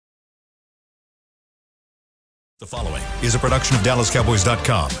The following is a production of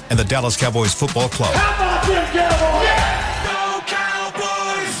DallasCowboys.com and the Dallas Cowboys Football Club. How about them Cowboys? Yeah! Go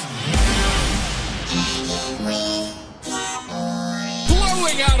Cowboys!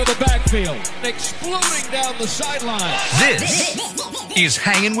 Blowing out of the backfield, exploding down the sideline. This is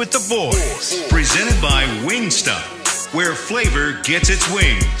Hangin' with the Boys, presented by Wingstop, where flavor gets its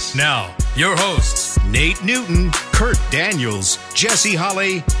wings. Now, your hosts, Nate Newton, Kurt Daniels, Jesse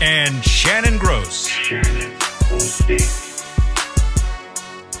Holley, and Shannon Gross.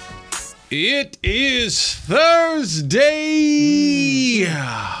 It is Thursday.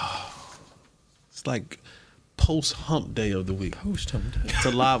 It's like post-hump day of the week. Post-hump day. It's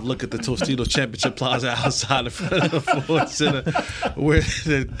a live look at the Tostitos Championship Plaza outside of the Ford Center, where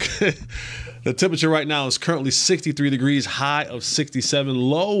the temperature right now is currently 63 degrees, high of 67,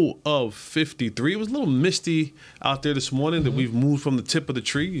 low of 53. It was a little misty out there this morning that we've moved from the tip of the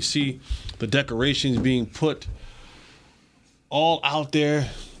tree. You see the decorations being put all out there.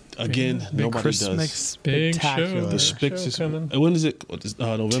 Again, big nobody Christmas does. big The show Spix is coming. When is it?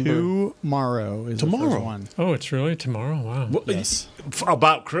 November? Tomorrow is the first one. Oh, it's really tomorrow? Wow. Yes.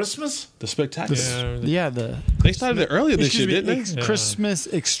 About Christmas? The spectacular. They started it earlier this year, didn't they? Christmas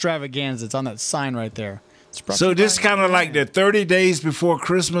extravaganza. It's on that sign right there. So this kind of like the 30 days before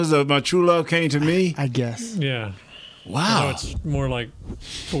Christmas of My True Love Came to Me? I guess. Yeah. Wow. No, it's more like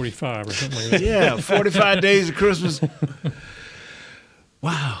 45 or something like that. Yeah, 45 days of Christmas.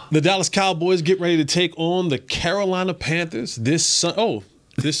 Wow. The Dallas Cowboys get ready to take on the Carolina Panthers this I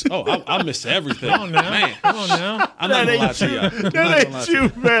missed everything. Come on now. Man. Come on now. I'm not gonna lie to y'all. That ain't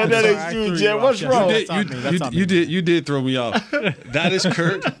you, man. That ain't you, Jen. What's wrong? You did throw me off. That is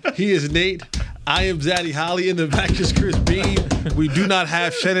Kurt. He is Nate. I am Zaddy Holly. In the back is Chris Bean. We do not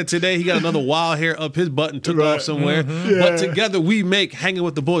have Shannon today. He got another wild hair up his butt and took off somewhere. Yeah. But together we make Hanging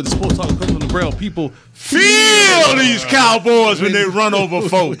with the Boys, the sports talk Chris on the Braille. People Feel these Cowboys when they run over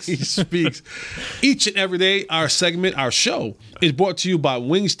folks. He speaks. Each and every day, our segment, our show, is brought to you by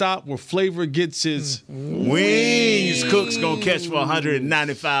Wingstop, where flavor gets his Wings. Cook's going to catch for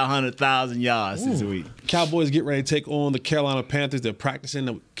 100,000 yards this week. Cowboys get ready to take on the Carolina Panthers. They're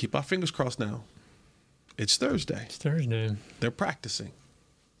practicing. Keep our fingers crossed now. It's Thursday. It's Thursday. They're practicing.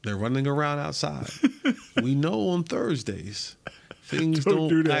 They're running around outside. We know on Thursdays things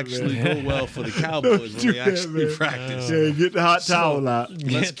don't actually go well for the Cowboys when they actually practice. Yeah, get the hot towel out.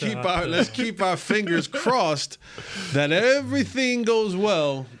 Let's keep our fingers crossed that everything goes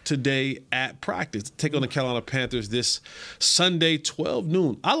well today at practice. Take on the Carolina Panthers this Sunday, 12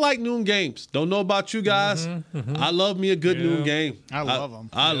 noon. I like noon games. Don't know about you guys. I love me a good noon game. I love them.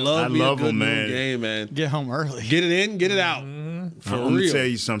 I love a good noon game, man. Get home early. Get it in, get it out. For I'm real. going to tell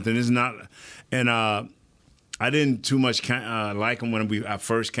you something. It's not – and I didn't too much like them when I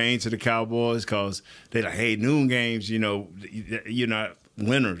first came to the Cowboys because they're like, hey, noon games, you're not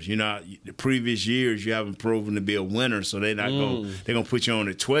winners. The previous years you haven't proven to be a winner, so they're going to put you on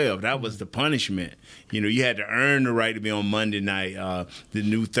at 12. That was the punishment. You had to earn the right to be on Monday night, the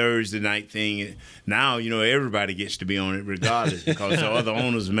new Thursday night thing. Now, everybody gets to be on it regardless because the other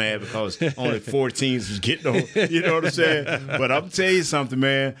owners are mad because only 4 teams was getting on. You know what I'm saying? But I'm telling you something,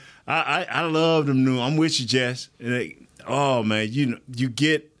 man. I love them new. I'm with you, Jess. Oh, man, you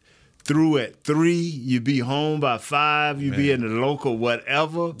get through at 3, you be home by 5, you be in the local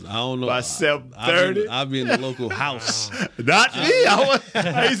whatever. I don't know. By 7:30. I'll be in the local house. Not me.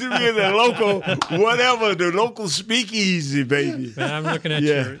 I used to be in the local whatever, the local speakeasy, baby. Man, I'm looking at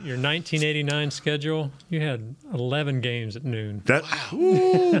your 1989 schedule. You had 11 games at noon.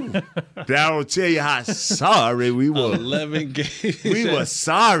 That'll tell you how sorry we were. 11 games. We were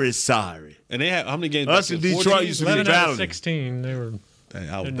sorry. And they have how many games? Us in Detroit used to be 11 out of battling. 16, they were.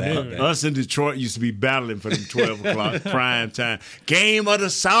 I was bad. Us in Detroit used to be battling for them 12 o'clock prime time. Game of the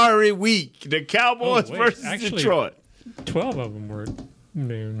sorry week. The Cowboys versus Detroit. 12 of them were at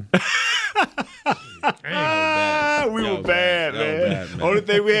noon. We were bad, man. Only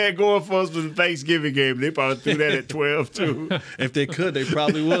thing we had going for us was the Thanksgiving game. They probably threw that at 12, too. If they could, they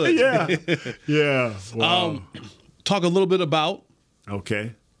probably would. Yeah. Wow. Talk a little bit about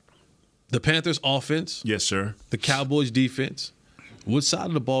the Panthers offense. Yes, sir. The Cowboys defense. What side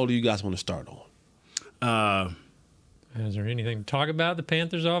of the ball do you guys want to start on? Is there anything to talk about the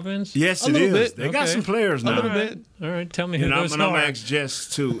Panthers offense? Yes, it is. They got some players now. A little bit. All right, tell me who goes I'm going to ask Jess,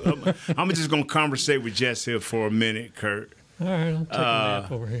 too. I'm just going to conversate with Jess here for a minute, Kurt. All right, I'll take a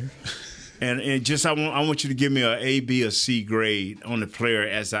nap over here. And just I want you to give me an A, B, or C grade on the player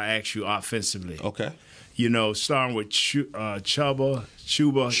as I ask you offensively. Okay. Starting with Chuba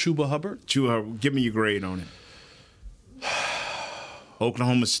Hubbard. Chuba Hubbard. Give me your grade on it.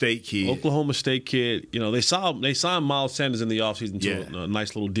 Oklahoma State kid. Oklahoma State kid. You know, they signed Miles Sanders in the offseason to Yeah. a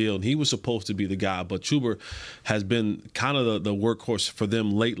nice little deal, and he was supposed to be the guy. But Chuba has been kind of the workhorse for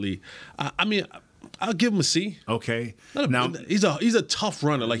them lately. I mean, I'll give him a C. Okay. Now he's a tough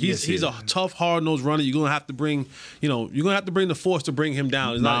runner. Like Yes, he he's a is. tough, hard-nosed runner. You're gonna have to bring the force to bring him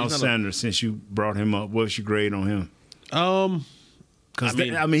down. He's Miles not Sanders, since you brought him up, what's your grade on him? Because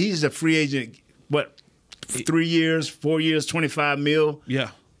I mean- he's a free agent. What? 3 years, 4 years, 25 mil.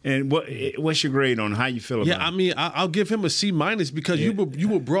 Yeah. And what's your grade on him? How you feel about Yeah, I him? mean, I'll give him a C minus because you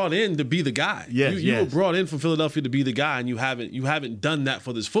were brought in to be the guy. Yes, you were yes. brought in from Philadelphia to be the guy, and you haven't done that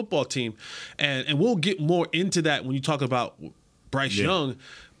for this football team, and we'll get more into that when you talk about Bryce Young,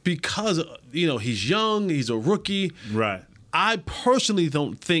 because he's young, he's a rookie. Right. I personally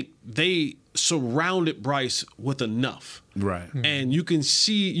don't think they surrounded Bryce with enough. Right. And you can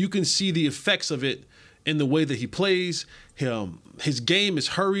see the effects of it in the way that he plays. His game is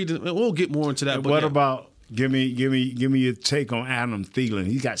hurried. We'll get more into that. And but what yeah. about give me your take on Adam Thielen?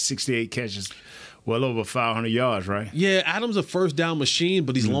 He got 68 catches, well over 500 yards, right? Yeah, Adam's a first down machine,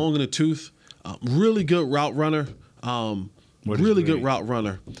 but he's long in the tooth. Really good route runner. Really good route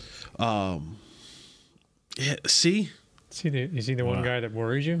runner. Yeah, see? Is he the one guy that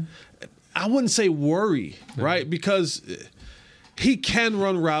worries you? I wouldn't say worry, right? Because he can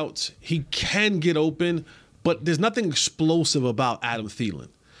run routes, he can get open, but there's nothing explosive about Adam Thielen.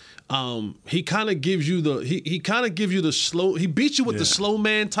 He kind of gives you the slow. He beats you with the slow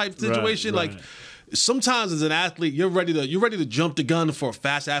man type situation. Right. Like sometimes as an athlete, you're ready to jump the gun for a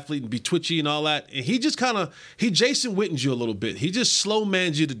fast athlete and be twitchy and all that. And he just he Jason Wittens you a little bit. He just slow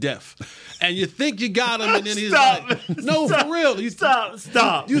mans you to death. And you think you got him, and then he's like, "No, for real."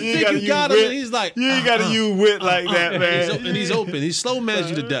 Stop. You think you got him, and he's like, you ain't got to use wit like that, man. And he's open. He slow mans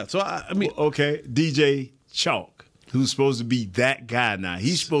you to death. So I mean, Okay, DJ Chalk, who's supposed to be that guy now.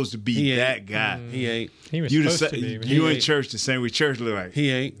 He's supposed to be that guy. he ain't. He was You supposed to be. but you he- in church the same way church look like. He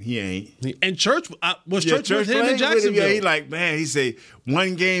ain't. He ain't. And church was Yeah, church with him playing in with Jacksonville. He like, man, he say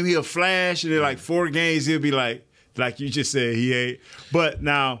one game he'll flash, and then like 4 games he'll be like you just said, he ain't. But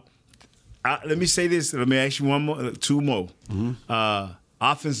now, let me say this. Let me ask you 2 more.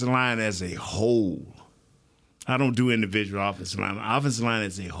 Offensive line as a whole. I don't do individual offensive line. Offensive line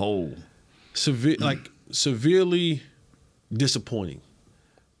as a whole. Severely disappointing.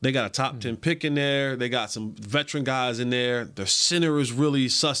 They got a top 10 pick in there. They got some veteran guys in there. Their center is really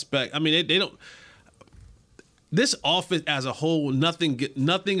suspect. I mean, they don't. This offense as a whole, nothing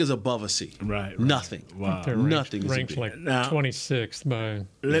is above a C. Right. Nothing. Wow. They're Nothing is a ranked B. like Now- 26th by.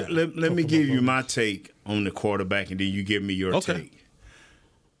 Let me give you my take on the quarterback, and then you give me your Okay. take.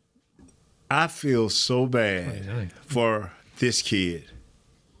 I feel so bad 29. for this kid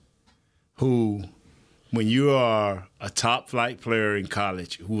who, when you are a top flight player in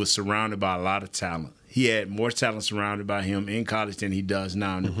college who was surrounded by a lot of talent, he had more talent surrounded by him in college than he does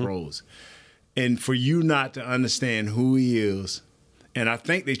now in the pros. And for you not to understand who he is, and I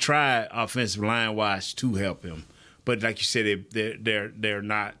think they tried offensive line wise to help him, but like you said, they're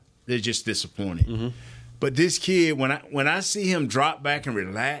not. They're just disappointing. But this kid, when I see him drop back and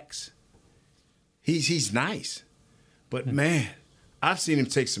relax, he's nice. But man, I've seen him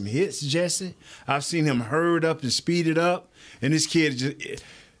take some hits, Jesse. I've seen him hurried up and speeded up, and this kid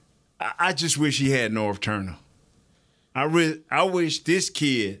I just wish he had Norv Turner. I wish this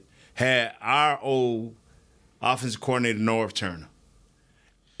kid had our old offensive coordinator, Norv Turner.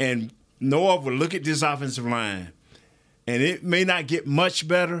 And Norv would look at this offensive line, and it may not get much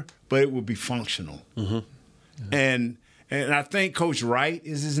better, but it will be functional. And I think Coach Wright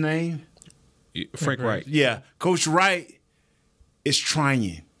is his name. Frank Wright. Yeah, Coach Wright is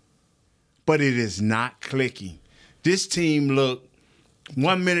trying, but it is not clicking. This team look.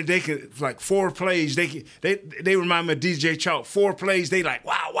 1 minute they could like 4 plays. They remind me of DJ Chalk. 4 plays they like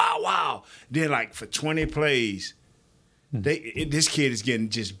wow. Then like for 20 plays, this kid is getting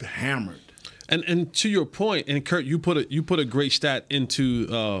just hammered. And to your point, and Kurt, you put a great stat into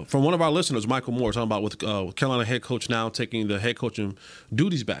from one of our listeners, Michael Moore, talking about with Carolina head coach now taking the head coaching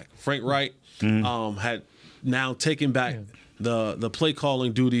duties back. Frank Wright had now taken back the play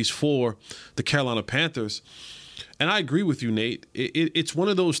calling duties for the Carolina Panthers. And I agree with you, Nate. It's one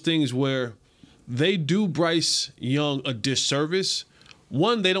of those things where they do Bryce Young a disservice.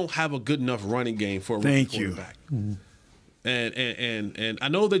 One, they don't have a good enough running game for a rookie quarterback. And I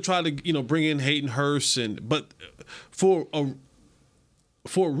know they try to bring in Hayden Hurst, but for a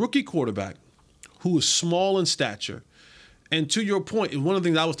rookie quarterback who is small in stature, and to your point, one of the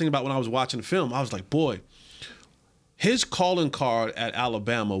things I was thinking about when I was watching the film, I was like, boy, his calling card at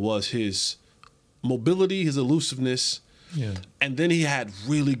Alabama was his mobility, his elusiveness, Yeah. And then he had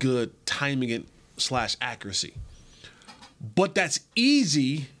really good timing and / accuracy. But that's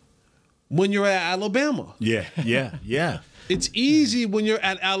easy when you're at Alabama. Yeah. It's easy when you're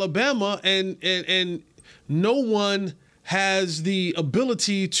at Alabama and no one has the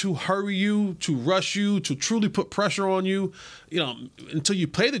ability to hurry you, to rush you, to truly put pressure on you, until you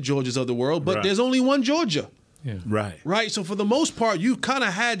play the Georgias of the world. But there's only one Georgia. Yeah. Right. So for the most part, you kind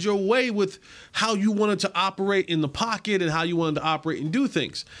of had your way with how you wanted to operate in the pocket and how you wanted to operate and do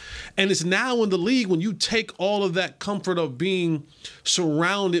things. And it's now in the league when you take all of that comfort of being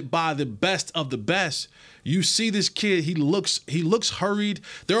surrounded by the best of the best. You see this kid, he looks hurried.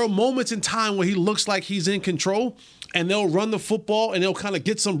 There are moments in time where he looks like he's in control, and they'll run the football and they'll kind of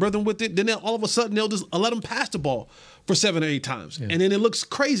get some rhythm with it. Then all of a sudden they'll just let him pass the ball for 7 or 8 times. Yeah. And then it looks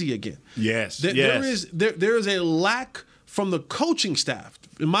crazy again. Yes. There is a lack from the coaching staff,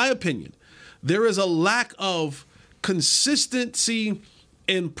 in my opinion. There is a lack of consistency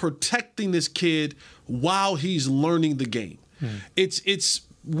in protecting this kid while he's learning the game.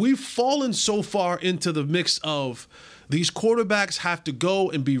 We've fallen so far into the mix of these quarterbacks have to go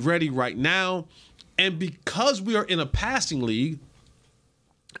and be ready right now. And because we are in a passing league,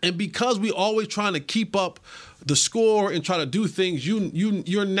 and because we always trying to keep up the score and try to do things,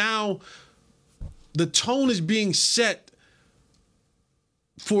 you're now, the tone is being set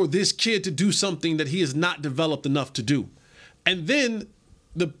for this kid to do something that he has not developed enough to do. And then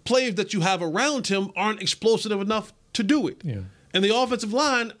the players that you have around him aren't explosive enough to do it. Yeah. And the offensive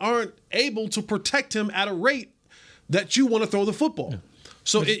line aren't able to protect him at a rate that you want to throw the football. Yeah.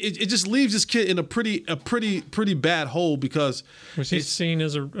 So it just leaves this kid in a pretty bad hole because was he seen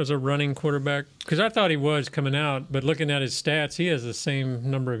as a running quarterback? Because I thought he was coming out, but looking at his stats, he has the same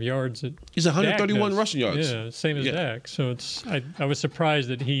number of yards. He's 131 rushing yards. Yeah, same as Dak. So I was surprised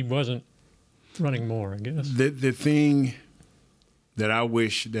that he wasn't running more, I guess. The thing that I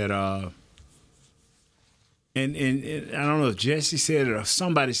wish that and I don't know if Jesse said it or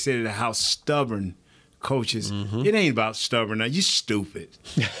somebody said it, how stubborn coaches. It ain't about stubborn. Now you stupid.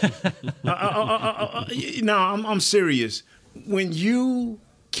 No, I'm serious. When you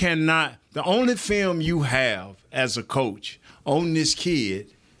cannot, the only film you have as a coach on this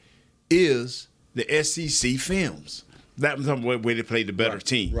kid is the SEC films. That was where they played the better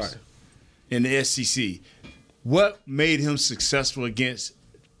teams. Right. In the SEC. What made him successful against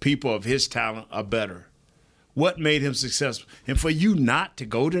people of his talent are better? What made him successful? And for you not to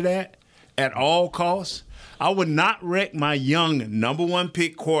go to that at all costs, I would not wreck my young number 1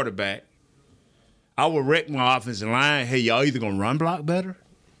 pick quarterback. I would wreck my offensive line. Hey, y'all either going to run block better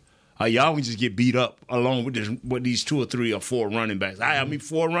or y'all can just get beat up along with these 2 or 3 or 4 running backs. I have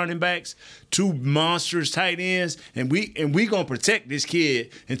 4 running backs, 2 monsters tight ends, and we going to protect this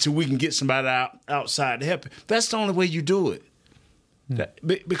kid until we can get somebody outside to help him. That's the only way you do it.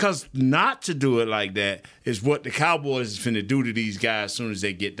 Because not to do it like that is what the Cowboys is finna do to these guys as soon as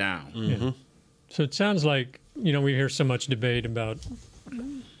they get down. Yeah. So it sounds like, we hear so much debate about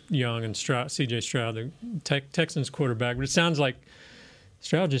Young and C.J. Stroud, the Texans quarterback, but it sounds like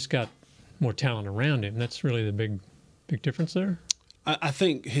Stroud just got more talent around him. That's really the big difference there. I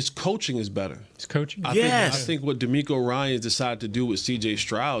think his coaching is better. His coaching? I think what DeMeco Ryans decided to do with C.J.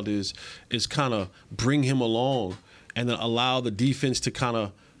 Stroud is kind of bring him along and then allow the defense to kind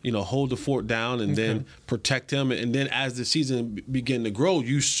of, hold the fort down and then protect him. And then as the season began to grow,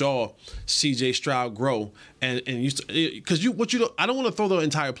 you saw C.J. Stroud grow. And because I don't want to throw the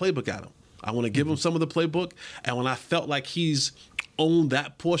entire playbook at him. I want to give him some of the playbook. And when I felt like he's owned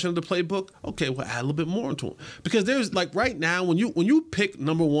that portion of the playbook, okay, we'll add a little bit more into him. Because there's right now, when you pick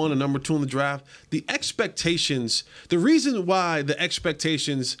number 1 and number 2 in the draft, the expectations, the reason why the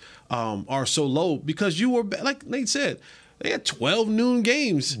expectations are so low, because you were, like Nate said, they had 12 noon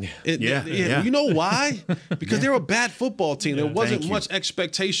games. You know why? Because they were a bad football team. There wasn't much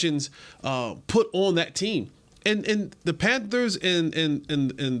expectations put on that team. And the Panthers and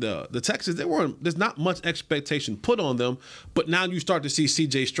the Texans, there's not much expectation put on them, but now you start to see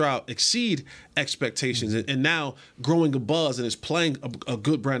C.J. Stroud exceed expectations and now growing a buzz and is playing a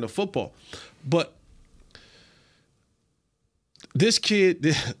good brand of football. But this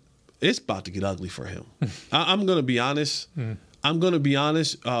kid, it's about to get ugly for him. I'm going to be honest.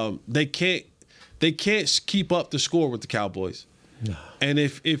 They can't keep up the score with the Cowboys. No. And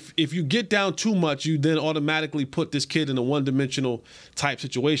if you get down too much, you then automatically put this kid in a one-dimensional type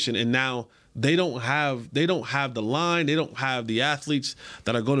situation, and now they don't have the line, they don't have the athletes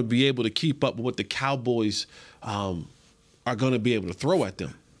that are going to be able to keep up with what the Cowboys are going to be able to throw at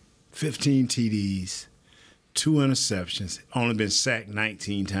them. 15 TDs, 2 interceptions, only been sacked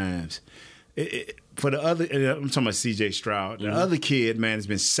 19 times. for the other, I'm talking about C.J. Stroud. The other kid, man, has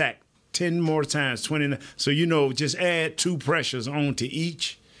been sacked 10 more times, 20. So, just add 2 pressures onto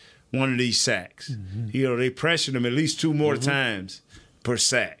each one of these sacks. They pressure them at least 2 more times per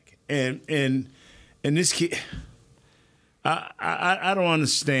sack. And this kid, I don't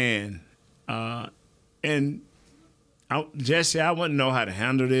understand. Jesse, I wouldn't know how to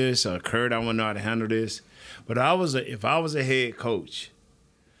handle this, or Kurt, I wouldn't know how to handle this. But if I was a head coach,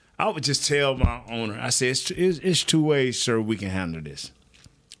 I would just tell my owner, I said, it's 2 ways, sir, we can handle this.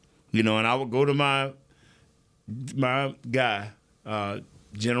 And I would go to my guy,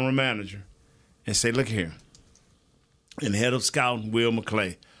 general manager, and say, look here. And head of scouting, Will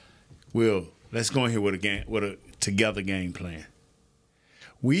McClay. Will, let's go in here with a together game plan.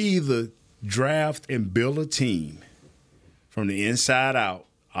 We either draft and build a team from the inside out,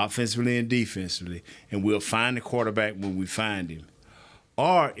 offensively and defensively, and we'll find the quarterback when we find him.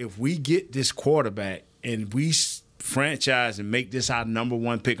 Or if we get this quarterback and we franchise and make this our number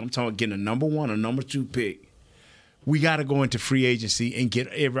 1 pick, I'm talking about getting a number 1 or number 2 pick, we got to go into free agency and get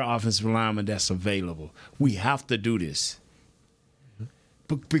every offensive lineman that's available. We have to do this.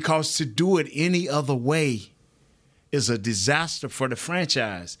 Because to do it any other way is a disaster for the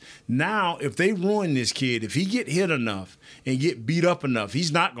franchise. Now, if they ruin this kid, if he get hit enough and get beat up enough,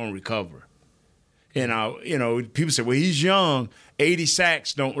 he's not going to recover. And, people say, well, he's young. 80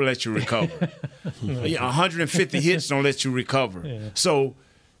 sacks don't let you recover. 150 hits don't let you recover. Yeah. So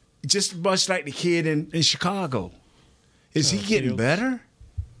just much like the kid in Chicago. Is he getting better?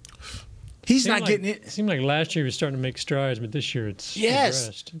 He's not getting it. It seemed like last year he was starting to make strides, but this year it's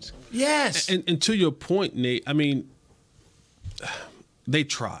regressed. Yes. And to your point, Nate, I mean, they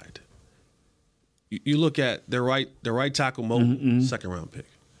tried. You look at their right tackle, Mo, 2nd round pick.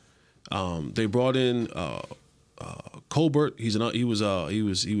 They brought in Colbert. He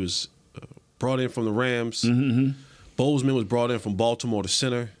was brought in from the Rams. Bozeman was brought in from Baltimore, the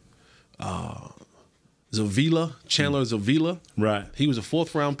center. Chandler Zavila. Right. He was a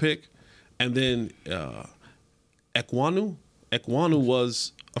 4th round pick. And then Ekwonu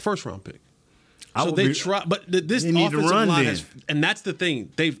was a 1st round pick. So they try, but this offensive line and that's the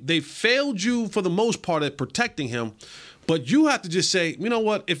thing. They failed you for the most part at protecting him, but you have to just say, you know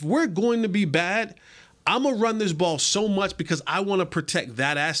what? If we're going to be bad, I'm gonna run this ball so much because I want to protect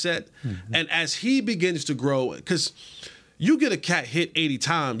that asset. And as he begins to grow, because you get a cat hit 80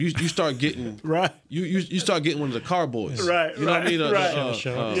 times, you start getting right. You start getting one of the carboys. Right. You know what I mean? Right.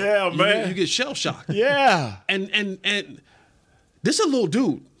 Yeah, man. You get shell shocked. Yeah. And this is a little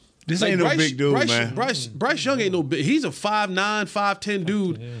dude. This ain't no big dude, man. Bryce Young ain't no big. He's a 5'9", 5'10"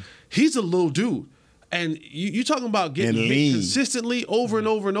 dude. Yeah. He's a little dude. And you talking about getting hit consistently over and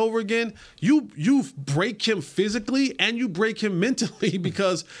over and over again. You break him physically and you break him mentally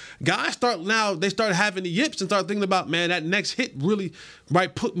because guys start having the yips and start thinking about, man, that next hit really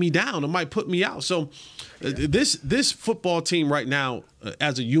might put me down or might put me out. So this football team right now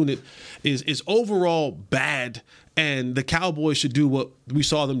as a unit is overall bad. And the Cowboys should do what we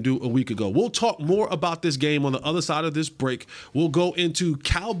saw them do a week ago. We'll talk more about this game on the other side of this break. We'll go into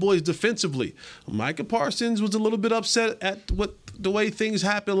Cowboys defensively. Micah Parsons was a little bit upset at the way things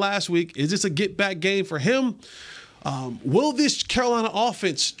happened last week. Is this a get-back game for him? Will this Carolina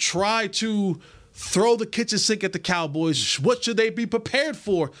offense try to throw the kitchen sink at the Cowboys? What should they be prepared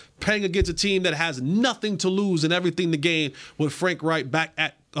for playing against a team that has nothing to lose and everything to gain with Frank Wright back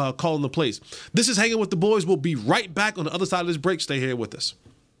at calling the plays? This is Hanging with the Boys. We'll be right back on the other side of this break. Stay here with us.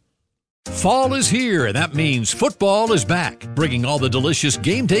 Fall is here, and that means football is back, bringing all the delicious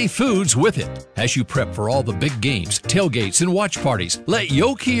game day foods with it. As you prep for all the big games, tailgates, and watch parties, let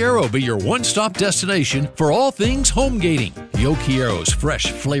Yo Quiero be your one-stop destination for all things home gating. Yo Quiero's fresh,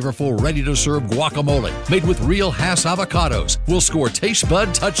 flavorful, ready-to-serve guacamole made with real Hass avocados will score taste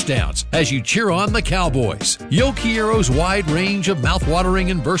bud touchdowns as you cheer on the Cowboys. Yo Quiero's wide range of mouthwatering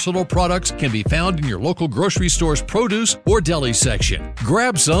and versatile products can be found in your local grocery store's produce or deli section.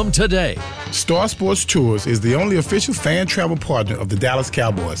 Grab some today. Star Sports Tours is the only official fan travel partner of the Dallas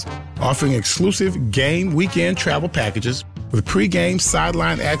Cowboys, offering exclusive game weekend travel packages with pre-game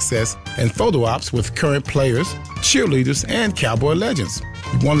sideline access and photo ops with current players, cheerleaders, and Cowboy legends.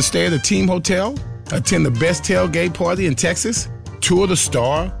 You want to stay at a team hotel, attend the best tailgate party in Texas, tour the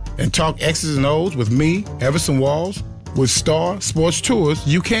Star, and talk X's and O's with me, Everson Walls? With Star Sports Tours,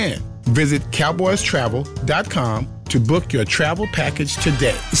 you can. Visit cowboystravel.com to book your travel package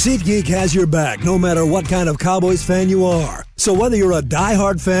today. SeatGeek has your back no matter what kind of Cowboys fan you are. So whether you're a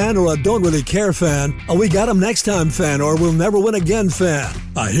diehard fan or a don't really care fan, a we got 'em next time fan or we'll never win again fan,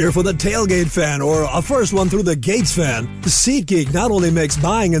 a here for the tailgate fan or a first one through the gates fan, SeatGeek not only makes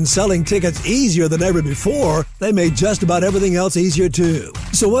buying and selling tickets easier than ever before, they made just about everything else easier too.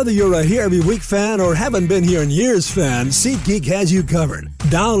 So whether you're a here every week fan or haven't been here in years fan, SeatGeek has you covered.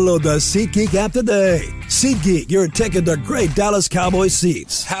 Download the SeatGeek app today. SeatGeek, your ticket to great Dallas Cowboys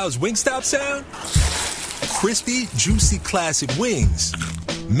seats. How's Wingstop sound? Crispy, juicy, classic wings.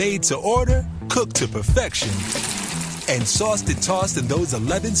 Made to order, cooked to perfection. And sauced and tossed in those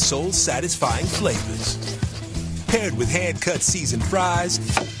 11 soul-satisfying flavors. Paired with hand-cut seasoned fries,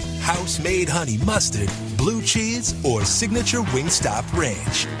 house-made honey mustard, blue cheese, or signature Wingstop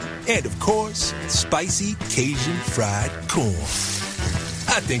ranch. And, of course, spicy Cajun fried corn.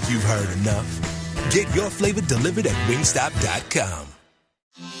 I think you've heard enough. Get your flavor delivered at Wingstop.com.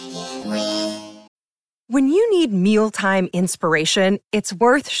 When you need mealtime inspiration, it's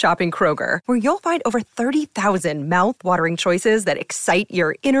worth shopping Kroger, where you'll find over 30,000 mouth-watering choices that excite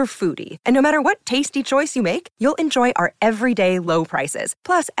your inner foodie. And no matter what tasty choice you make, you'll enjoy our everyday low prices,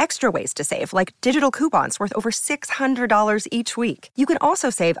 plus extra ways to save, like digital coupons worth over $600 each week. You can also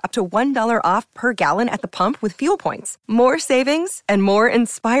save up to $1 off per gallon at the pump with fuel points. More savings and more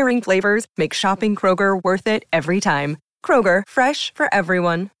inspiring flavors make shopping Kroger worth it every time. Kroger, fresh for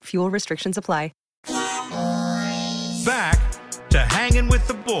everyone. Fuel restrictions apply. Back to Hanging with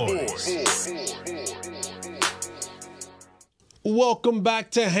the Boys. Welcome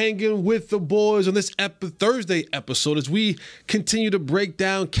back to Hanging with the Boys on this Thursday episode as we continue to break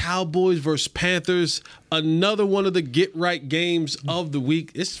down Cowboys versus Panthers, another one of the get-right games of the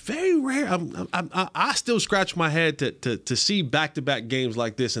week. It's very rare. I still scratch my head to see back-to-back games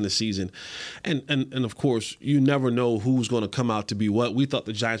like this in the season. And of course, you never know who's going to come out to be what. We thought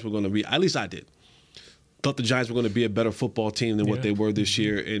the Giants were going to be, at least I did. Thought the Giants were going to be a better football team than what they were this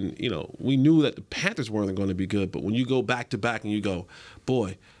year. And, we knew that the Panthers weren't going to be good. But when you go back-to-back and you go,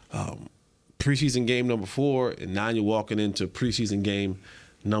 boy, preseason game number 4, and now you're walking into preseason game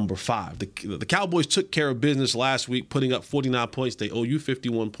number 5. The Cowboys took care of business last week, putting up 49 points. They owe you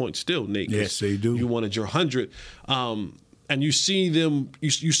 51 points still, Nate. Yes, they do. You wanted your 100. And you see them,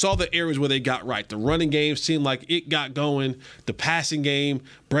 you saw the areas where they got right. The running game seemed like it got going. The passing game,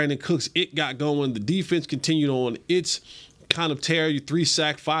 Brandon Cooks, it got going. The defense continued on its kind of tear. You 3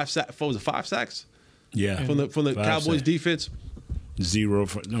 sacks, 5 sacks. What was it, 5 sacks? Yeah. From the Cowboys sacks. Defense. 0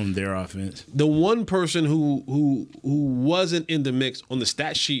 on their offense. The one person who wasn't in the mix on the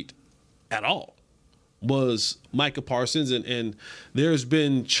stat sheet at all was Micah Parsons. And there's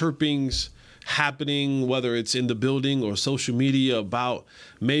been chirpings happening, whether it's in the building or social media, about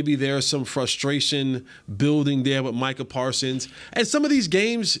maybe there's some frustration building there with Micah Parsons. And some of these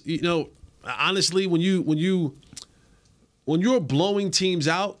games, honestly, when you're blowing teams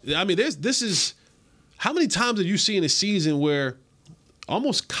out, I mean, this is how many times have you seen in a season where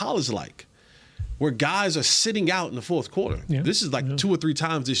almost college-like, where guys are sitting out in the fourth quarter? Yeah. This is like 2 or 3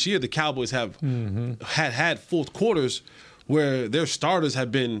 times this year the Cowboys have had fourth quarters where their starters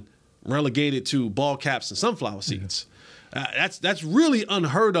have been relegated to ball caps and sunflower seeds. That's really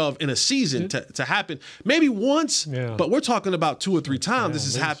unheard of in a season to happen. Maybe once, but we're talking about 2 or 3 times this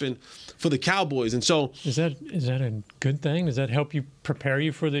has happened for the Cowboys. And so is that a good thing? Does that help you prepare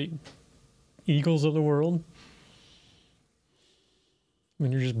you for the Eagles of the world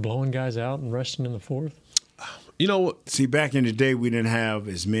when you're just blowing guys out and resting in the fourth? See, back in the day, we didn't have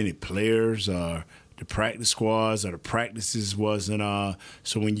as many players or the practice squads or the practices wasn't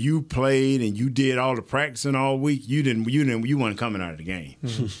so when you played and you did all the practicing all week, you weren't coming out of the game.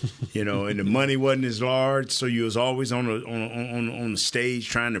 And the money wasn't as large, so you was always on the stage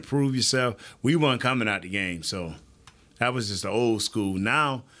trying to prove yourself. We weren't coming out the game, so that was just the old school.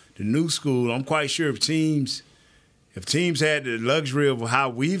 Now the new school, I'm quite sure if teams had the luxury of how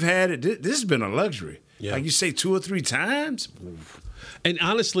we've had it, this has been a luxury. Like you say, 2 or 3 times. And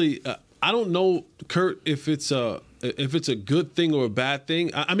honestly, I don't know, Kurt, if it's a good thing or a bad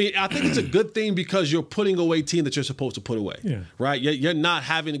thing. I mean, I think it's a good thing because you're putting away team that you're supposed to put away, right? You're not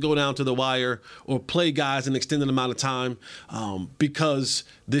having to go down to the wire or play guys an extended amount of time because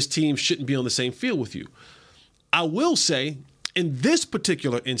this team shouldn't be on the same field with you. I will say, in this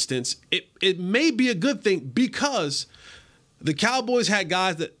particular instance, it may be a good thing because the Cowboys had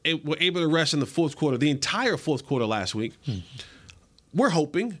guys that were able to rest in the fourth quarter, the entire fourth quarter last week. We're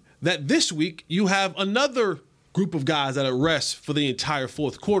hoping that this week you have another group of guys that are rest for the entire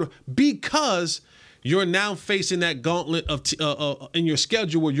fourth quarter because you're now facing that gauntlet of in your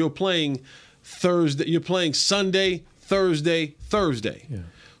schedule where you're playing Thursday, you're playing Sunday, Thursday. Yeah.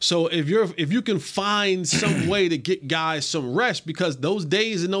 So if you can find some way to get guys some rest, because those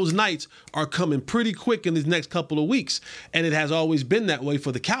days and those nights are coming pretty quick in these next couple of weeks, and it has always been that way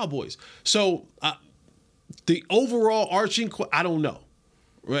for the Cowboys. So the overall arching, I don't know,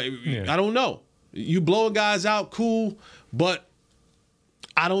 right? Yeah. I don't know. You blowing guys out, cool, but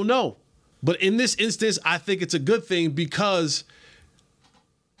I don't know. But in this instance, I think it's a good thing because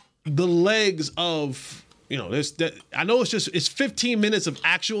the legs of, I know it's 15 minutes of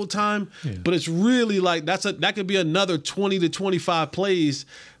actual time, but it's really like that could be another 20 to 25 plays,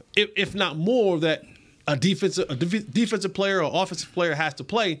 if not more, that a defensive player or offensive player has to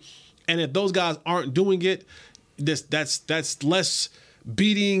play. And if those guys aren't doing it, that's less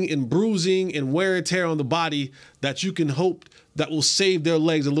beating and bruising and wear and tear on the body that you can hope that will save their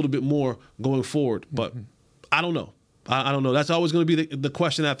legs a little bit more going forward. But I don't know. I don't know. That's always going to be the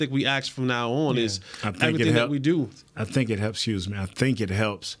question I think we ask from now on is everything that we do. I think it helps, I think it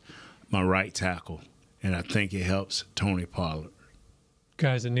helps my right tackle, and I think it helps Tony Pollard.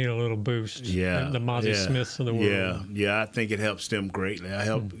 Guys that need a little boost. Yeah. The Mozzie Smiths of the world. Yeah, I think it helps them greatly. I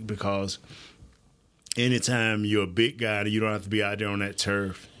help because anytime you're a big guy, you don't have to be out there on that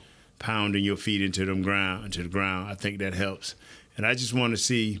turf pounding your feet into the ground. I think that helps. And I just want to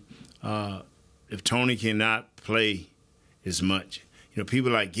see if Tony cannot play as much. People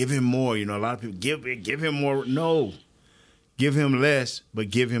are like, give him more. A lot of people give him more. No, give him less,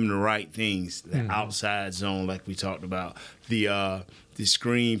 but give him the right things. The outside zone, like we talked about, the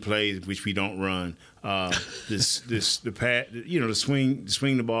screen plays which we don't run. The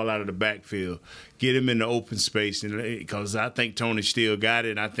swing the ball out of the backfield, get him in the open space, and because I think Tony still got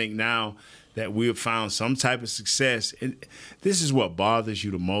it. And I think now that we've found some type of success, and this is what bothers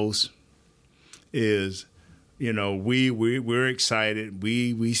you the most is. We're excited.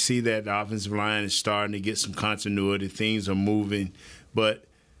 We see that the offensive line is starting to get some continuity. Things are moving, but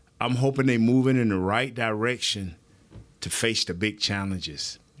I'm hoping they're moving in the right direction to face the big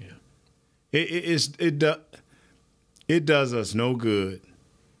challenges. Yeah, it does us no good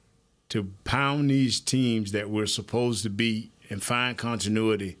to pound these teams that we're supposed to beat and find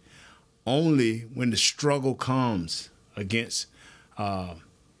continuity only when the struggle comes against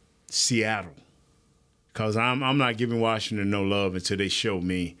Seattle. Because I'm not giving Washington no love until they show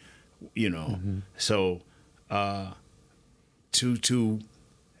me, So to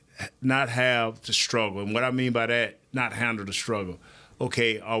not have the struggle, and what I mean by that, not handle the struggle.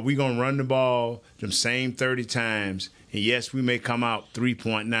 Okay, are we going to run the ball them same 30 times? And yes, we may come out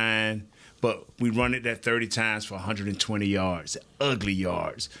 3.9, but we run it that 30 times for 120 yards, ugly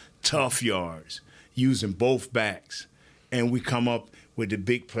yards, tough yards, using both backs. And we come up with the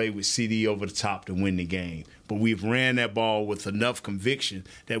big play with CD over the top to win the game. But we've ran that ball with enough conviction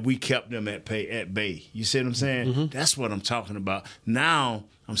that we kept them at bay. You see what I'm saying? Mm-hmm. That's what I'm talking about. Now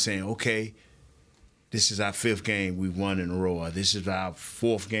I'm saying, okay, this is our 5th game we've won in a row. Or this is our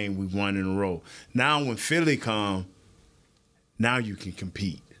 4th game we've won in a row. Now when Philly come, now you can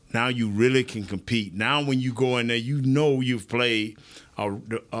compete. Now you really can compete. Now when you go in there, you've played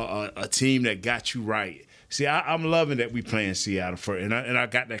a team that got you right. See, I'm loving that we playing Seattle first, and I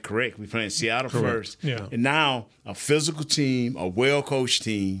got that correct. We playing Seattle first, and now a physical team, a well-coached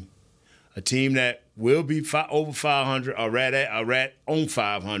team, a team that will be over 500 or right on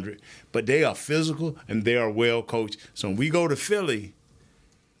 500, but they are physical and they are well-coached. So when we go to Philly,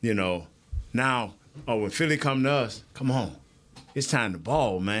 now, when Philly come to us, come on, it's time to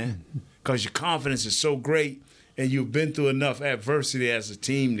ball, man, because your confidence is so great. And you've been through enough adversity as a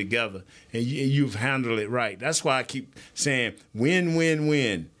team together, and you've handled it right. That's why I keep saying win, win,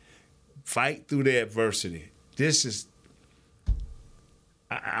 win. Fight through the adversity. This is –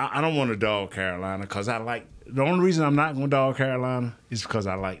 I don't want to dog Carolina because I like – the only reason I'm not going to dog Carolina is because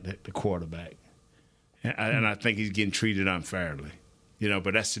I like the quarterback. And I think he's getting treated unfairly,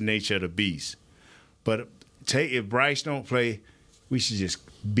 but that's the nature of the beast. But if Bryce don't play, we should just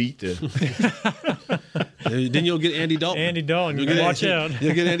beat the – Then you'll get Andy Dalton. Andy Dalton, watch out.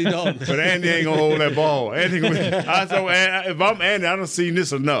 You'll get Andy Dalton. But Andy ain't going to hold that ball. If I'm Andy, I don't see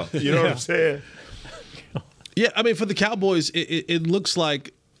this enough. You know what I'm saying? Yeah, I mean, for the Cowboys, it looks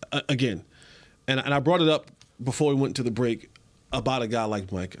like, again, and I brought it up before we went to the break about a guy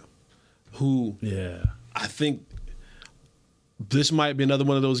like Micah, who I think this might be another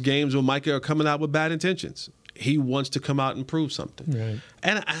one of those games where Micah are coming out with bad intentions. He wants to come out and prove something. Right.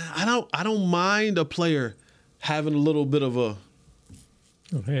 And I don't mind a player having a little bit of a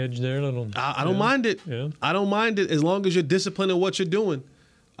edge there. I don't mind it. Yeah. I don't mind it as long as you're disciplined in what you're doing.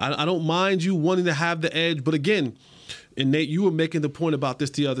 I don't mind you wanting to have the edge. But again, and Nate, you were making the point about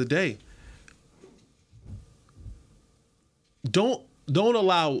this the other day. Don't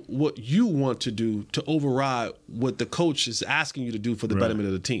allow what you want to do to override what the coach is asking you to do for the betterment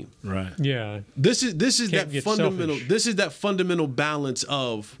of the team. Right. Yeah. This is Can't that get fundamental. selfish. This is that fundamental balance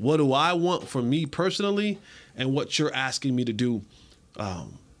of what do I want for me personally, and what you're asking me to do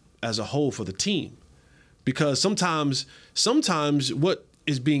as a whole for the team. Because sometimes what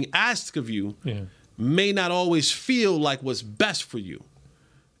is being asked of you may not always feel like what's best for you.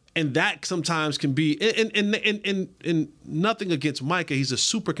 And that sometimes can be, and nothing against Micah. He's a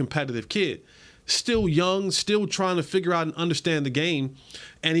super competitive kid, still young, still trying to figure out and understand the game.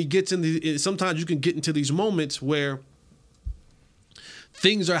 And he gets sometimes you can get into these moments where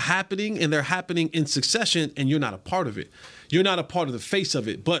things are happening and they're happening in succession and you're not a part of it. You're not a part of the face of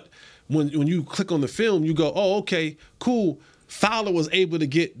it. But when you click on the film, you go, oh, okay, cool. Fowler was able to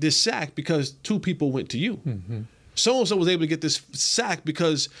get this sack because two people went to you. Mm-hmm. So-and-so was able to get this sack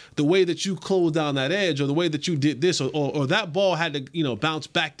because the way that you closed down that edge or the way that you did this or that ball had to, bounce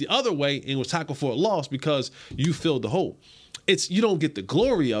back the other way and was tackled for a loss because you filled the hole. You don't get the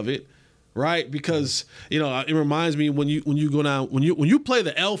glory of it, right? Because, it reminds me when you go down, when you play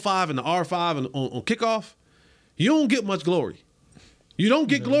the L5 and the R5 on kickoff, you don't get much glory. You don't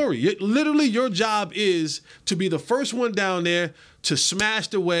get glory. Literally, your job is to be the first one down there to smash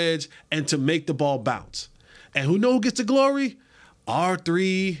the wedge and to make the ball bounce. And who gets the glory?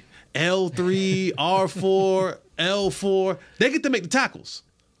 R3, L3, R4, L4. They get to make the tackles.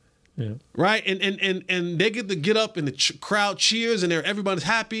 Yeah. Right? And they get to get up and the crowd cheers and everybody's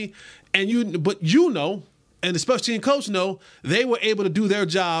happy. And and the special team coach know, they were able to do their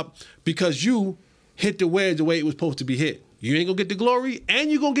job because you hit the wedge the way it was supposed to be hit. You ain't going to get the glory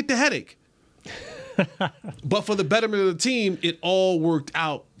and you're going to get the headache. But for the betterment of the team, it all worked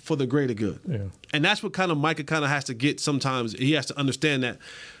out for the greater good. Yeah. And that's what Micah has to get sometimes. He has to understand that.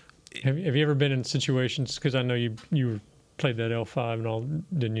 Have you ever been in situations, because I know you played that L5 and all,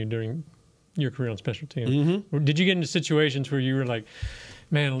 didn't you, during your career on special teams? Mm-hmm. Did you get into situations where you were like,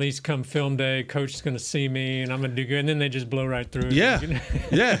 man, at least come film day, coach is going to see me and I'm going to do good, and then they just blow right through it? Yeah,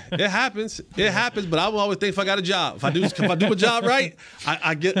 it happens. It happens, but I will always think if I got a job. If I do a job right,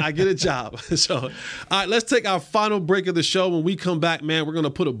 I get a job. So, all right, let's take our final break of the show. When we come back, man, we're going to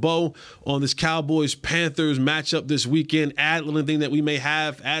put a bow on this Cowboys-Panthers matchup this weekend, add a little thing that we may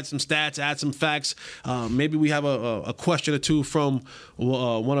have, add some stats, add some facts. Maybe we have a question or two from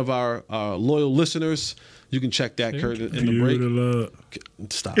one of our loyal listeners. You can check that, Kurt, in the break.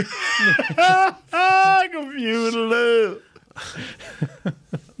 Stop. Confused love.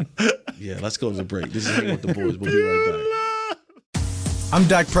 Yeah, let's go to the break. This is Hanging with the Boys. We'll be right back. I'm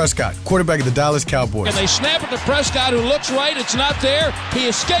Dak Prescott, quarterback of the Dallas Cowboys. And they snap it to Prescott, who looks right. It's not there. He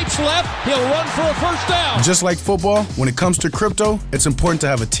escapes left. He'll run for a first down. Just like football, when it comes to crypto, it's important to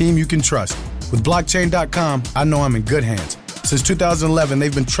have a team you can trust. With blockchain.com, I know I'm in good hands. Since 2011,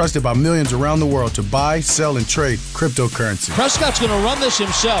 they've been trusted by millions around the world to buy, sell, and trade cryptocurrency. Prescott's going to run this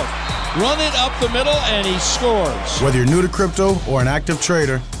himself. Run it up the middle, and he scores. Whether you're new to crypto or an active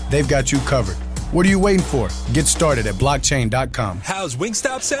trader, they've got you covered. What are you waiting for? Get started at blockchain.com. How's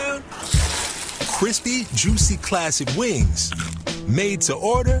Wingstop sound? Crispy, juicy, classic wings. Made to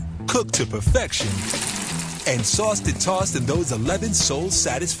order, cooked to perfection. And sauced and tossed in those 11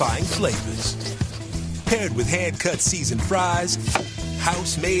 soul-satisfying flavors. Paired with hand-cut seasoned fries,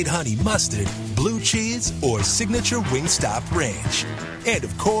 house-made honey mustard, blue cheese, or signature Wingstop ranch. And,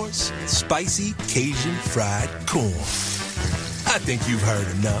 of course, spicy Cajun fried corn. I think you've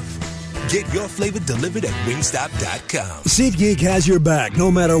heard enough. Get your flavor delivered at Wingstop.com. SeatGeek has your back no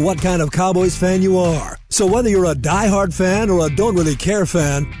matter what kind of Cowboys fan you are. So whether you're a diehard fan or a don't really care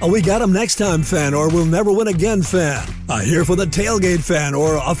fan, a we got 'em next time fan or we'll never win again fan, a here for the tailgate fan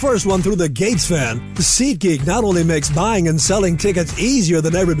or a first one through the gates fan, SeatGeek not only makes buying and selling tickets easier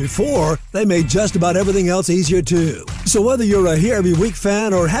than ever before, they make just about everything else easier too. So whether you're a here every week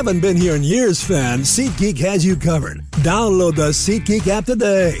fan or haven't been here in years fan, SeatGeek has you covered. Download the SeatGeek app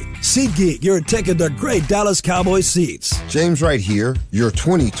today. SeatGeek, your ticket to great Dallas Cowboys seats. James Wright here, your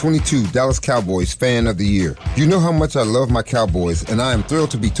 2022 Dallas Cowboys fan of the year. You know how much I love my Cowboys, and I am thrilled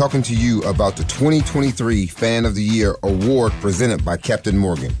to be talking to you about the 2023 Fan of the Year award presented by Captain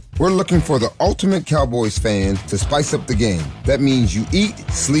Morgan. We're looking for the ultimate Cowboys fan to spice up the game. That means you eat,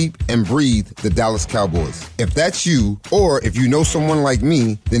 sleep, and breathe the Dallas Cowboys. If that's you, or if you know someone like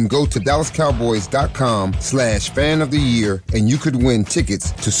me, then go to DallasCowboys.com/fan of the year, and you could win tickets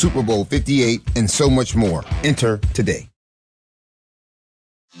to Super Bowl 58 and so much more. Enter today.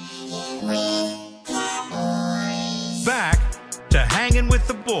 Back to Hanging with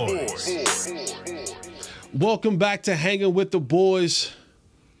the Boys. Welcome back to Hanging with the Boys.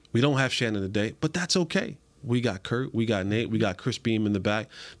 We don't have Shannon today, but that's okay. We got Kurt. We got Nate. We got Chris Beam in the back.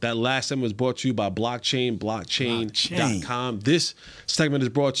 That last segment was brought to you by blockchain.com. This segment is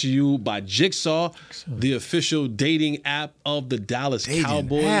brought to you by Jigsaw, the official dating app of the Dallas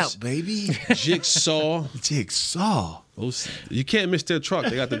Cowboys. App, baby. Jigsaw. Jigsaw. You can't miss their truck.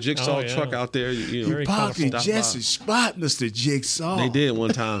 They got the Jigsaw truck out there. You parked in Jesse's spot, Mr. Jigsaw. They did one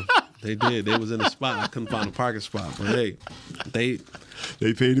time. They did. They was in a spot. I couldn't find a parking spot, but hey, they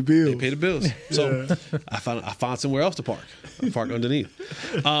pay the bills. They pay the bills. So I found somewhere else to park. Park underneath.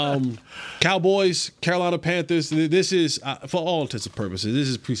 Cowboys, Carolina Panthers. This is for all intents and purposes. This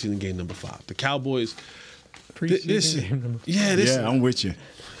is preseason game number 5. The Cowboys. Preseason game number 5. Yeah, I'm with you.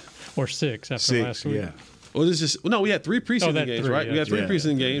 Or 6 after last week. Yeah. Well, we had 3 preseason games, right? Yeah. We had 3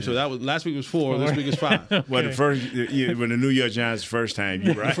 preseason games, so that was last week was 4. This week is 5. Okay. Well, when the New York Giants first time,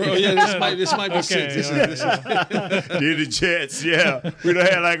 you're right. This might be 6. This is You're the Jets, yeah. We don't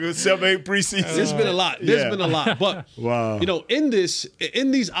have like 7-8 preseason. There's been a lot. There's been a lot, but wow. In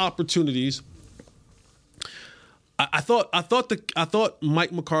these opportunities, I thought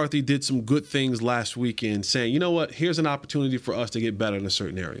Mike McCarthy did some good things last weekend, saying, you know what, here's an opportunity for us to get better in a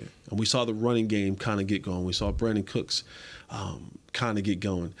certain area. And we saw the running game kind of get going. We saw Brandon Cooks kind of get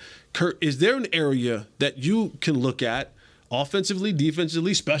going. Kurt, is there an area that you can look at, offensively,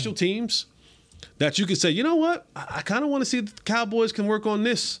 defensively, special teams, that you could say, you know what, I kind of want to see if the Cowboys can work on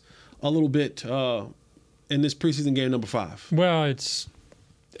this a little bit in this preseason game number 5? Well, it's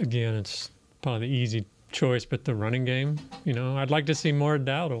probably the easy choice, but the running game, I'd like to see more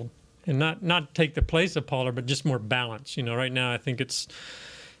Dowdle, and not take the place of Pollard, but just more balance. Right now I think it's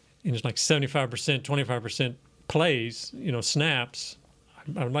like 75%, 25% plays, snaps.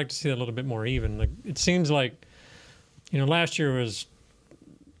 I would like to see that a little bit more even. Like, it seems like, last year was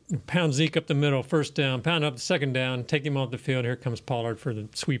pound Zeke up the middle, first down, pound up the second down, take him off the field. Here comes Pollard for the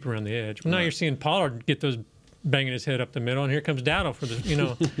sweep around the edge. Well, now you're seeing Pollard get those banging his head up the middle, and here comes Dowdle for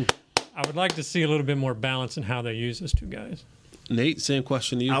the, I would like to see a little bit more balance in how they use those two guys. Nate, same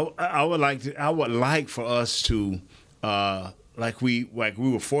question to you. I would like for us to like we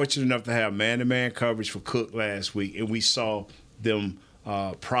were fortunate enough to have man-to-man coverage for Cook last week, and we saw them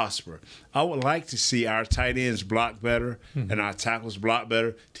prosper. I would like to see our tight ends block better and our tackles block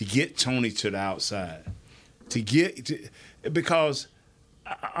better to get Tony to the outside. Because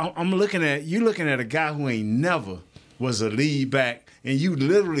I'm looking at a guy who ain't never was a lead back, and you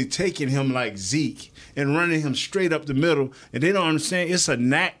literally taking him like Zeke and running him straight up the middle, and they don't understand. It's a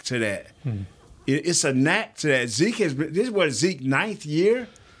knack to that. It's a knack to that. Zeke this is what, Zeke's 9th year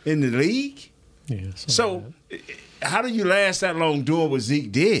in the league? Yeah. So how do you last that long doing what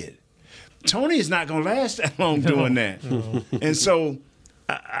Zeke did? Tony is not going to last that long doing that. No. And so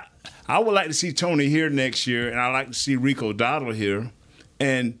I would like to see Tony here next year, and I'd like to see Rico Dowdle here,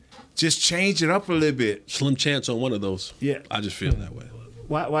 and just change it up a little bit. Slim chance on one of those. Yeah. I just feel that way.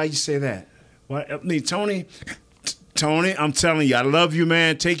 Why you say that? Tony, I'm telling you, I love you,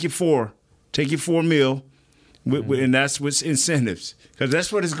 man. Take your 4 meal, and that's what's incentives, because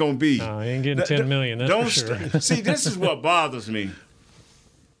that's what it's going to be. No, I ain't getting $10 million. That's for sure. See, this is what bothers me,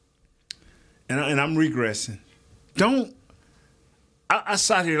 and I'm regressing. I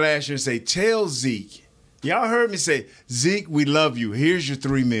sat here last year and say, tell Zeke. Y'all heard me say, Zeke, we love you. Here's your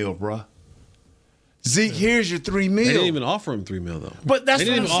 $3 million, bruh. Zeke, here's your $3 million. They didn't even offer him $3 million, though. But that's they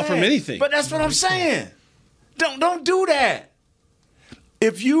didn't even offer him anything. But that's what I'm saying. Don't do that.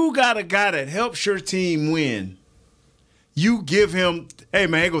 If you got a guy that helps your team win, you give him, hey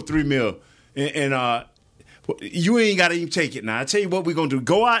man, here go $3 million, and you ain't got to even take it now. I tell you what we're gonna do: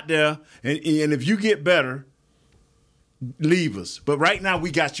 go out there, and if you get better, leave us. But right now we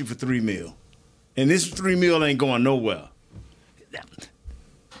got you for $3 million. And this $3 million ain't going nowhere.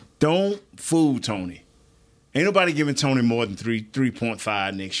 Don't fool Tony. Ain't nobody giving Tony more than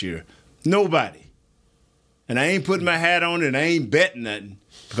 3.5 next year. Nobody. And I ain't putting my hat on it, and I ain't betting nothing,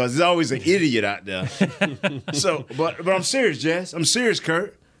 because there's always an idiot out there. So, but I'm serious, Jess. I'm serious,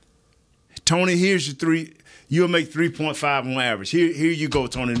 Kurt. Tony, here's your 3. You'll make 3.5 on average. Here you go,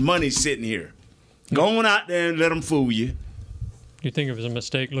 Tony. Money's sitting here. Go on out there and let them fool you. You think it was a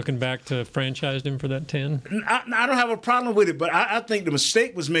mistake looking back to franchise him for that 10? I don't have a problem with it, but I think the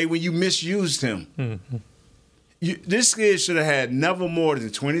mistake was made when you misused him. Mm-hmm. This kid should have had never more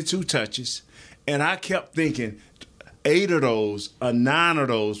than 22 touches, and I kept thinking 8 of those or 9 of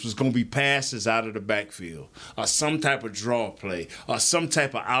those was going to be passes out of the backfield or some type of draw play or some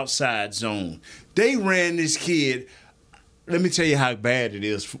type of outside zone. They ran this kid. Let me tell you how bad it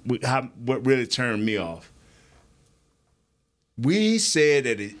is, what really turned me off. We said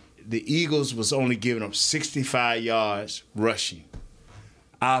that the Eagles was only giving up 65 yards rushing.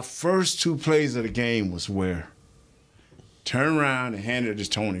 Our first 2 plays of the game was where turn around and hand it to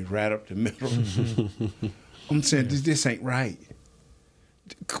Tony right up the middle. I'm saying, this ain't right.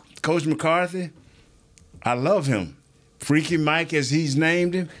 Coach McCarthy, I love him. Freaky Mike, as he's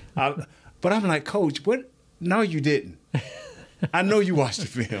named him. But I'm like, Coach, what? No, you didn't. I know you watched the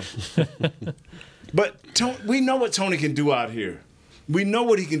film. But we know what Tony can do out here. We know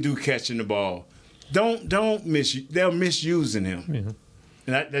what he can do catching the ball. Don't they're misusing him. Yeah.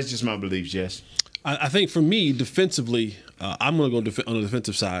 And that's just my belief, Jess. I think for me, defensively, I'm going to go on the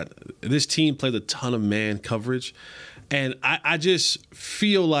defensive side. This team played a ton of man coverage, and I just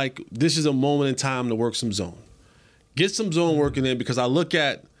feel like this is a moment in time to work some zone. Get some zone working in, because I look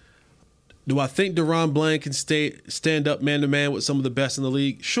at, do I think Deron Bland can stand up man-to-man with some of the best in the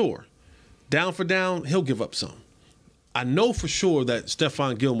league? Sure. Down for down, he'll give up some. I know for sure that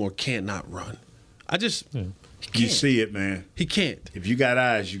Stephon Gilmore can't not run. You see it, man. He can't. If you got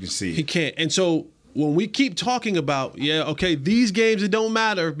eyes, you can see it. He can't. And so when we keep talking about, these games, it don't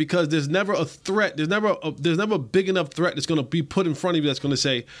matter because there's never a threat. There's never a big enough threat that's going to be put in front of you that's going to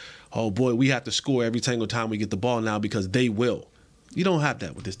say, oh, boy, we have to score every single time we get the ball now because they will. You don't have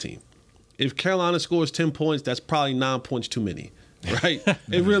that with this team. If Carolina scores 10 points, that's probably 9 points too many, right?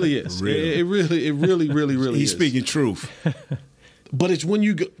 It really is. Really? It really is. He's speaking truth. But it's when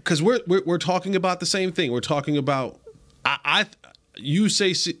you go, because we're talking about the same thing. We're talking about you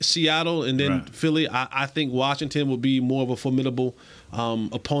say Seattle and then Philly. I think Washington will be more of a formidable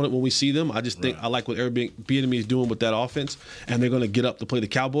opponent when we see them. I just think I like what Airbnb is doing with that offense, and they're going to get up to play the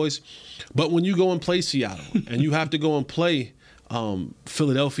Cowboys. But when you go and play Seattle and you have to go and play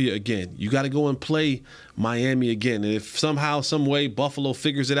Philadelphia again, you got to go and play Miami again. And if somehow, some way Buffalo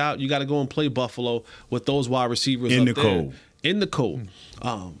figures it out, you got to go and play Buffalo with those wide receivers in up the there. cold. In the cold.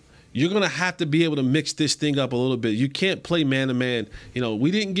 You're going to have to be able to mix this thing up a little bit. You can't play man-to-man. We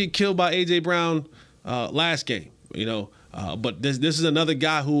didn't get killed by A.J. Brown last game, but this is another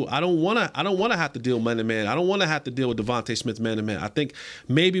guy who I don't want to have to deal man-to-man. I don't want to have to deal with Devontae Smith man-to-man. I think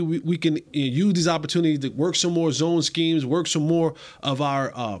maybe we can use these opportunities to work some more zone schemes, work some more of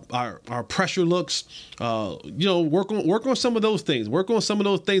our pressure looks, work on some of those things. Work on some of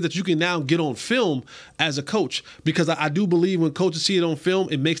those things that you can now get on film as a coach, because I do believe when coaches see it on film,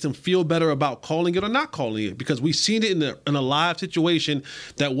 it makes them feel better about calling it or not calling it, because we've seen it in a live situation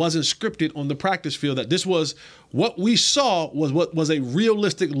that wasn't scripted on the practice field, that this was what we saw was what was a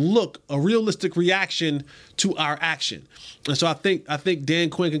realistic look, a realistic reaction to our action. And so I think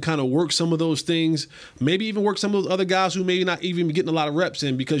Dan Quinn can kind of work some of those things, maybe even work some of those other guys who may not even be getting a lot of reps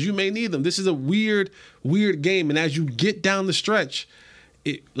in, because you may need them. This is a weird game. And as you get down the stretch,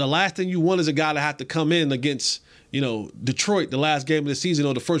 the last thing you want is a guy to have to come in against, Detroit, the last game of the season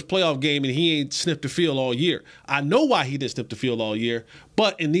or the first playoff game, and he ain't sniffed the field all year. I know why he didn't sniff the field all year,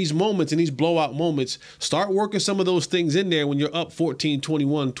 but in these moments, in these blowout moments, start working some of those things in there when you're up 14,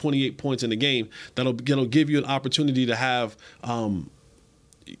 21, 28 points in the game. That'll give you an opportunity to have something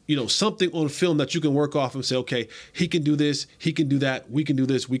on film that you can work off and say, okay, he can do this, he can do that, we can do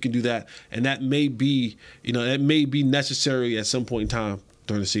this, we can do that. And that may be, necessary at some point in time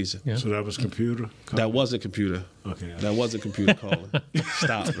during the season. Yeah. So that was computer? That wasn't computer. Okay. That wasn't computer calling.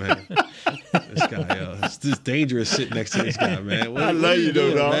 Stop, man. This guy, it's just dangerous sitting next to this guy, man. I love you,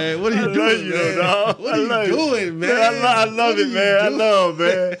 though, dog. Man? What are you doing, man? What are you doing, man? I love it, man. I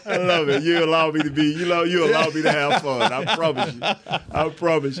love it. You allow me to be, you allow me to have fun. I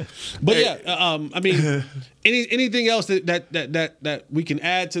promise you. But anything else that we can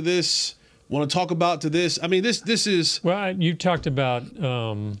add to this? Want to talk about to this? I mean, this is... Well, you talked about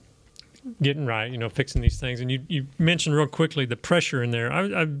getting right, fixing these things. And you mentioned real quickly the pressure in there.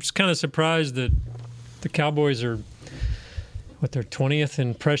 I was kind of surprised that the Cowboys are, they're 20th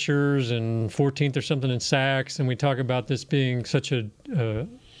in pressures and 14th or something in sacks. And we talk about this being such a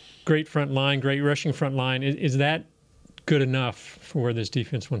great front line, great rushing front line. Is that good enough for where this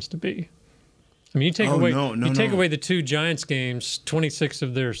defense wants to be? I mean, you take away the 2 Giants games,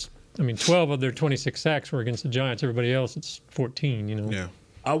 12 of their 26 sacks were against the Giants. Everybody else, it's 14, Yeah.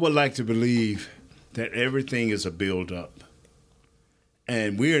 I would like to believe that everything is a build-up.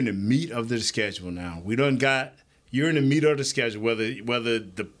 And we're in the meat of the schedule now. You're in the meat of the schedule, whether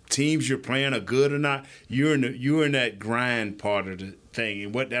the teams you're playing are good or not, you're in that grind part of the thing.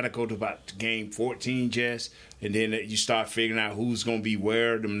 And that'll go to about game 14, Jess, and then you start figuring out who's going to be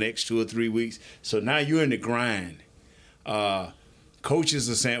where the next 2 or 3 weeks. So now you're in the grind. Coaches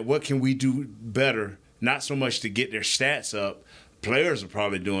are saying, what can we do better? Not so much to get their stats up. Players are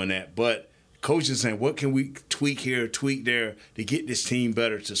probably doing that. But coaches are saying, what can we tweak here, tweak there to get this team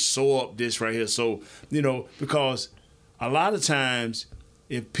better, to sew up this right here? So, because a lot of times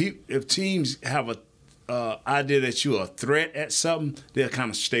if teams have a idea that you're a threat at something, they'll kind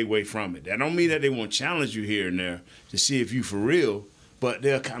of stay away from it. That don't mean that they won't challenge you here and there to see if you for real, but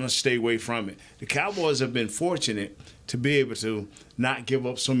they'll kind of stay away from it. The Cowboys have been fortunate to be able to not give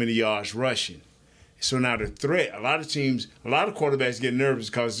up so many yards rushing. So now the threat, a lot of quarterbacks get nervous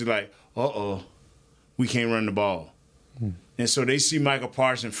because they're like, we can't run the ball. And so they see Michael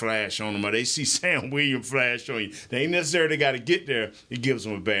Parsons flash on them, or they see Sam Williams flash on you. They ain't necessarily got to get there. It gives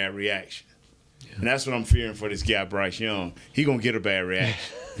them a bad reaction. Yeah. And that's what I'm fearing for this guy, Bryce Young. He going to get a bad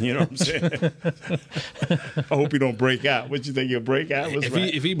reaction. You know what I'm saying? I hope he don't break out. What you think he'll break out?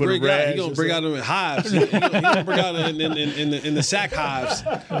 If he break out, he gonna break out in hives. He gonna break out in the sack hives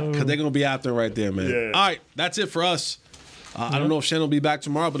because they're gonna be out there right there, man. Yeah. All right, that's it for us. I don't know if Shannon will be back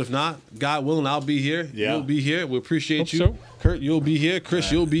tomorrow, but if not, God willing, I'll be here. Yeah. You'll be here. We appreciate you. So. Kurt, you'll be here. Chris,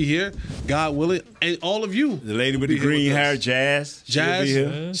 you'll be here. God willing. And all of you. The lady with the green hair, Jazz. Jazz. Be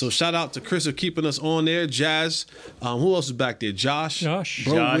here. So shout out to Chris for keeping us on there. Jazz. Who else is back there? Josh.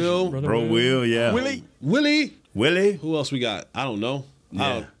 Bro Will. Yeah. Willie. Who else we got? I don't know.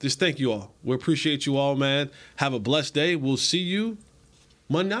 Yeah. Just thank you all. We appreciate you all, man. Have a blessed day. We'll see you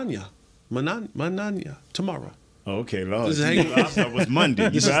manana tomorrow. Okay, Lord. I thought it was Monday.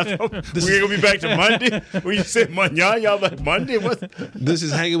 We ain't going to be back to Monday? When you said manana, y'all like Monday? What? This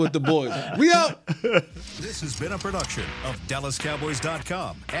is Hanging with the Boys. We out. This has been a production of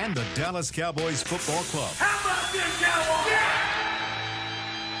DallasCowboys.com and the Dallas Cowboys Football Club. How about this, Cowboys? Yeah!